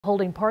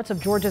Holding parts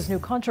of Georgia's new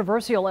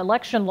controversial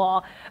election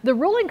law. The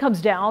ruling comes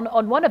down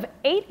on one of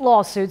 8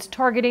 lawsuits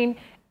targeting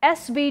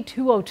SB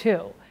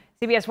 202.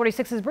 CBS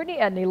 46's Brittany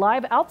Edney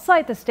live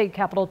outside the state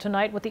capitol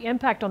tonight with the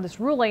impact on this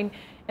ruling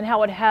and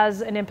how it has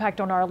an impact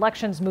on our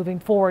elections moving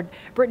forward.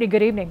 Brittany,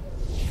 good evening.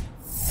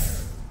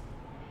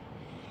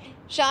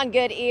 Sean,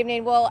 good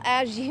evening. Well,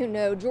 as you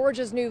know,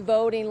 Georgia's new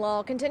voting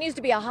law continues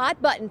to be a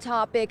hot button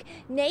topic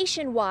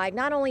nationwide,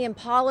 not only in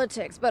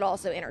politics, but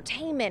also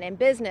entertainment and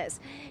business.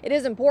 It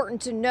is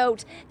important to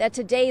note that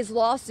today's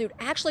lawsuit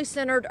actually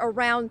centered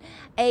around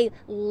a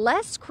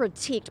less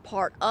critiqued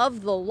part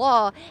of the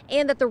law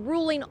and that the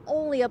ruling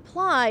only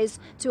applies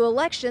to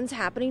elections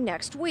happening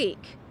next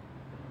week.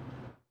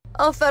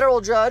 A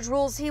federal judge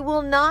rules he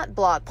will not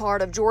block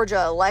part of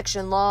Georgia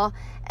election law,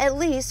 at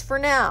least for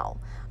now.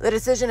 The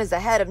decision is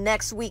ahead of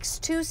next week's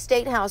 2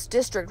 State House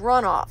district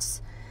runoffs.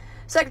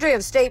 Secretary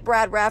of State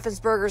Brad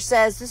Raffensperger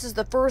says this is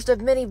the first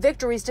of many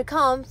victories to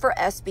come for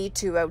SB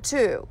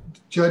 202.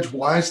 Judge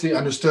wisely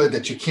understood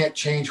that you can't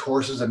change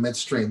horses in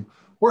midstream.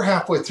 We're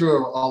halfway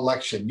through an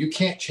election. You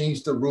can't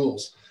change the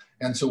rules.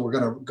 And so we're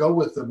going to go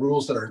with the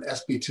rules that are in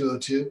SB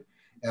 202.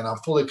 And I'm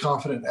fully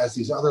confident as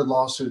these other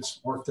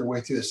lawsuits work their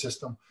way through the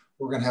system,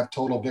 we're going to have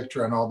total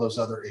victory on all those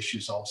other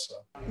issues also.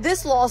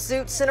 This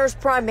lawsuit centers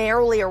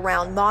primarily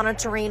around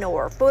monitoring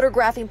or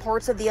photographing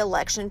parts of the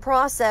election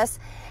process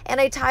and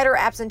a tighter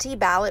absentee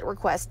ballot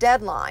request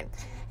deadline.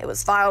 It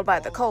was filed by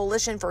the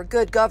Coalition for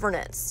Good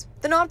Governance.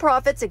 The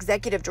nonprofit's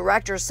executive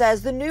director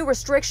says the new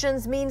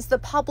restrictions means the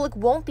public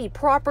won't be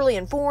properly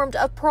informed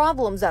of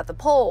problems at the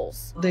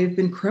polls. They've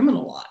been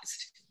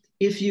criminalized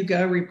if you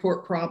go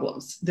report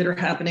problems that are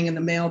happening in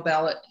the mail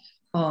ballot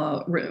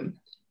room.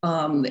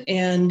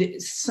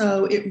 And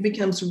so it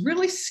becomes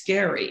really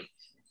scary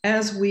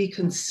as we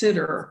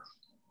consider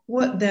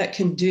what that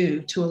can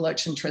do to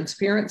election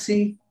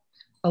transparency,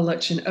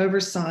 election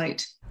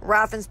oversight.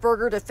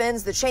 Raffensperger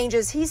defends the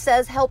changes he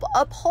says help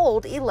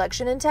uphold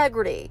election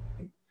integrity.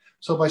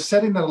 So by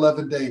setting an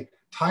 11-day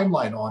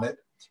timeline on it,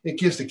 it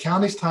gives the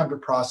counties time to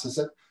process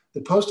it,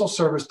 the Postal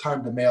Service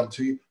time to mail it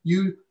to you,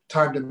 you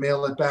time to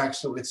mail it back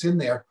so it's in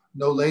there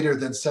no later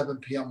than 7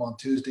 p.m. on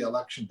Tuesday,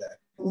 election day.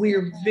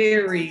 We're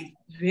very,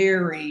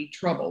 very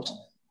troubled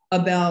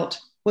about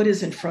what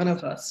is in front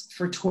of us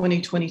for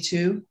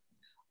 2022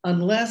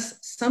 unless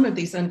some of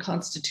these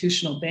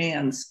unconstitutional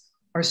bans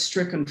are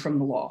stricken from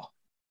the law.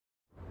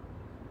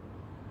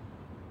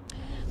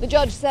 The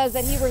judge says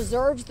that he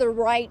reserves the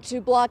right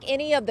to block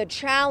any of the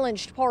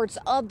challenged parts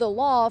of the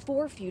law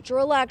for future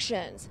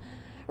elections.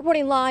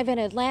 Reporting live in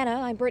Atlanta,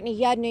 I'm Brittany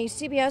Edney,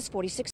 CBS 46.